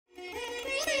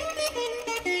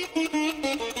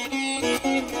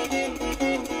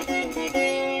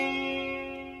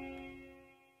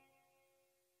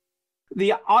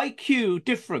The IQ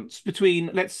difference between,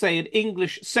 let's say, an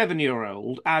English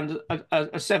 7-year-old and a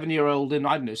 7-year-old in,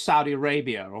 I don't know, Saudi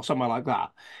Arabia or somewhere like that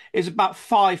is about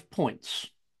 5 points.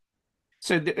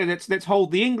 So let's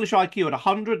hold the English IQ at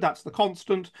 100, that's the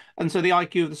constant, and so the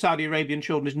IQ of the Saudi Arabian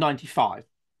children is 95.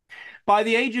 By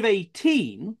the age of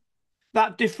 18,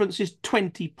 that difference is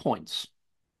 20 points.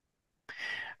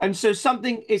 And so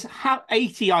something is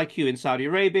 80 IQ in Saudi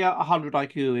Arabia, 100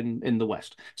 IQ in the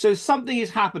West. So something is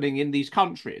happening in these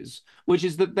countries, which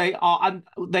is that they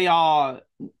are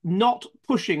not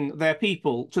pushing their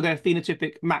people to their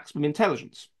phenotypic maximum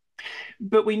intelligence.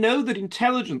 But we know that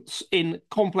intelligence in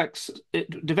complex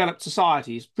developed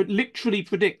societies literally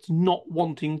predicts not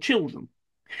wanting children.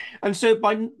 And so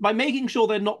by making sure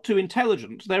they're not too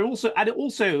intelligent, it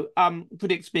also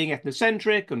predicts being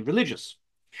ethnocentric and religious.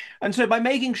 And so by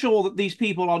making sure that these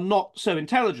people are not so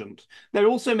intelligent, they're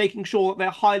also making sure that they're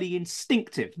highly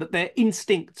instinctive, that their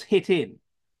instincts hit in.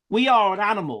 We are an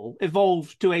animal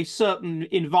evolved to a certain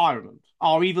environment,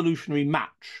 our evolutionary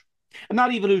match. And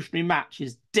that evolutionary match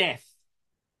is death,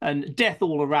 and death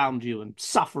all around you, and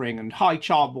suffering, and high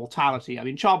child mortality. I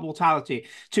mean, child mortality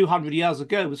 200 years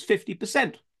ago was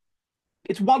 50%.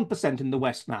 It's 1% in the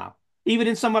West now. Even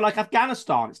in somewhere like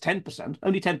Afghanistan, it's 10%,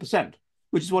 only 10%,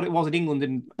 which is what it was in England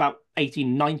in about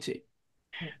 1890.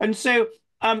 And so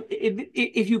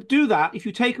if you do that, if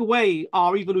you take away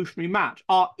our evolutionary match,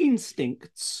 our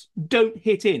instincts don't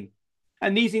hit in.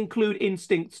 And these include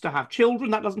instincts to have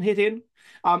children, that doesn't hit in,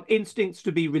 instincts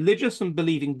to be religious and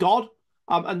believe in God,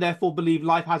 and therefore believe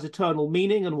life has eternal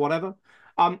meaning and whatever,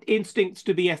 instincts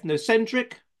to be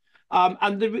ethnocentric.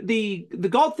 And the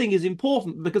God thing is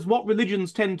important because what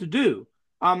religions tend to do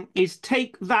is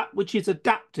take that which is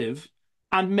adaptive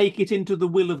and make it into the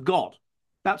will of God.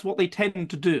 That's what they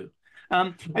tend to do.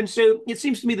 And so it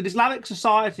seems to me that Islamic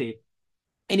society,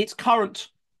 in its current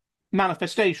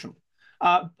manifestation,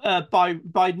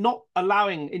 by not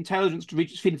allowing intelligence to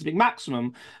reach its phenotypic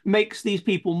maximum, makes these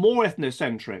people more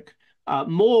ethnocentric,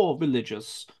 more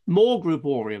religious, more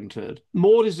group-oriented,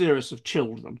 more desirous of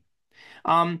children.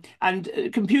 And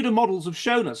computer models have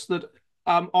shown us that,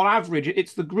 on average,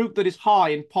 it's the group that is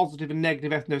high in positive and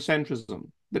negative ethnocentrism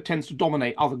that tends to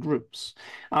dominate other groups.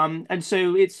 And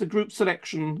so it's a group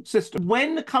selection system.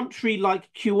 When a country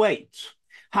like Kuwait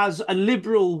has a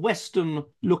liberal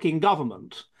Western-looking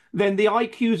government, then the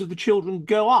IQs of the children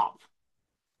go up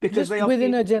because just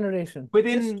within a generation,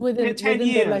 within 10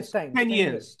 years, their lifetime, 10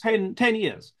 years, 10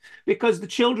 years, because the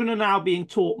children are now being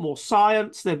taught more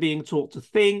science, they're being taught to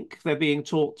think, they're being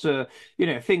taught to,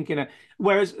 think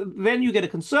whereas then you get a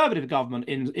conservative government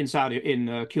in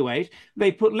Kuwait,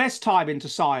 they put less time into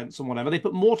science and whatever, they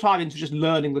put more time into just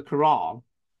learning the Quran,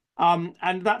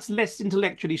 and that's less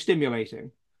intellectually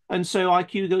stimulating, and so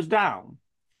IQ goes down.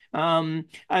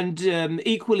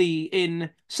 Equally in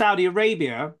Saudi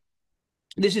Arabia,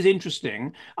 this is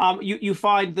interesting. You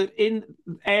find that in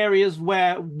areas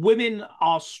where women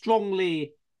are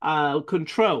strongly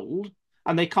controlled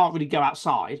and they can't really go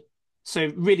outside, so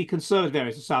really conservative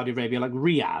areas of Saudi Arabia, like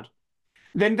Riyadh,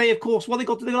 then they, of course, what they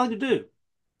like to do.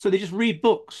 So they just read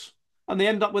books and they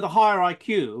end up with a higher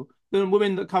IQ than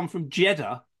women that come from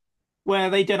Jeddah, where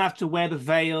they don't have to wear the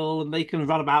veil and they can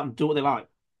run about and do what they like.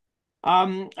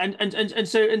 And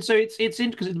so it's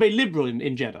interesting because it's very liberal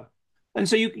in Jeddah. And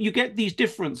so you get these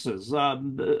differences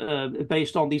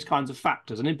based on these kinds of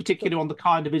factors, and in particular on the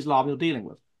kind of Islam you're dealing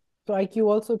with. So IQ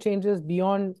also changes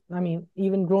beyond, I mean,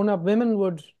 even grown-up women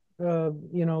would,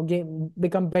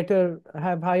 become better,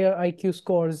 have higher IQ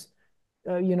scores,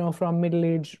 from middle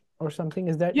age or something.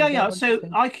 Is that? Yeah. So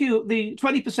IQ, the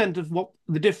 20% of what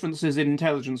the differences in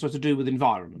intelligence are to do with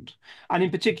environment, and in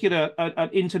particular, an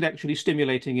intellectually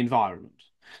stimulating environment.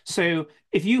 So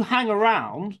if you hang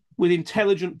around with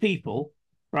intelligent people,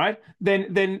 right,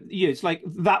 then yeah, it's like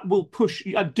that will push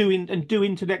you do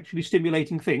intellectually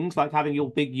stimulating things like having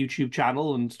your big YouTube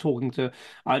channel and talking to,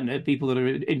 I don't know, people that are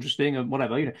interesting and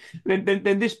whatever,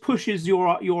 then this pushes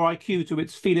your IQ to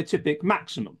its phenotypic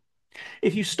maximum.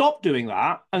 If you stop doing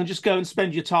that and just go and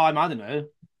spend your time, I don't know,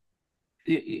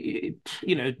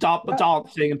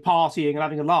 dancing and partying and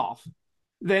having a laugh,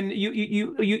 then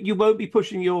you won't be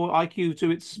pushing your IQ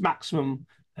to its maximum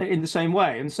in the same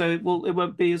way, and so it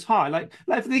won't be as high. Like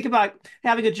think about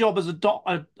having a job as a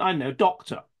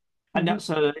doctor, and that's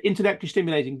an intellectually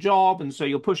stimulating job, and so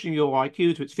you're pushing your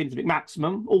IQ to its phenotypic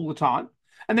maximum all the time,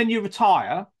 and then you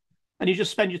retire, and you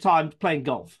just spend your time playing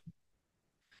golf.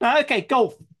 Now, okay,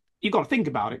 golf, you've got to think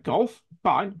about it. Golf,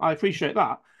 fine, I appreciate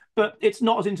that, but it's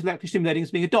not as intellectually stimulating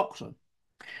as being a doctor.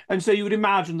 And so you would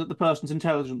imagine that the person's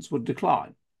intelligence would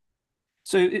decline.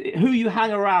 So who you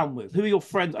hang around with, who are your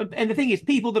friends, and the thing is,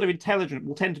 people that are intelligent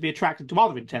will tend to be attracted to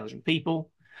other intelligent people,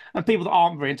 and people that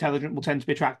aren't very intelligent will tend to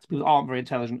be attracted to people that aren't very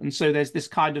intelligent. And so there's this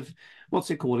kind of,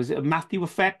 what's it called? Is it a Matthew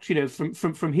effect? You know,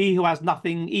 from he who has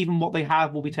nothing, even what they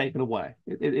have will be taken away.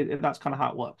 That's kind of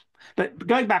how it works. But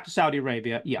going back to Saudi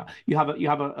Arabia, yeah, you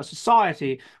have a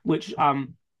society which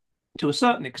to a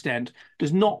certain extent,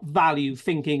 does not value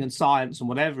thinking and science and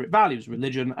whatever. It values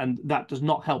religion, and that does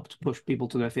not help to push people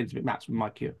to their maximum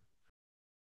IQ.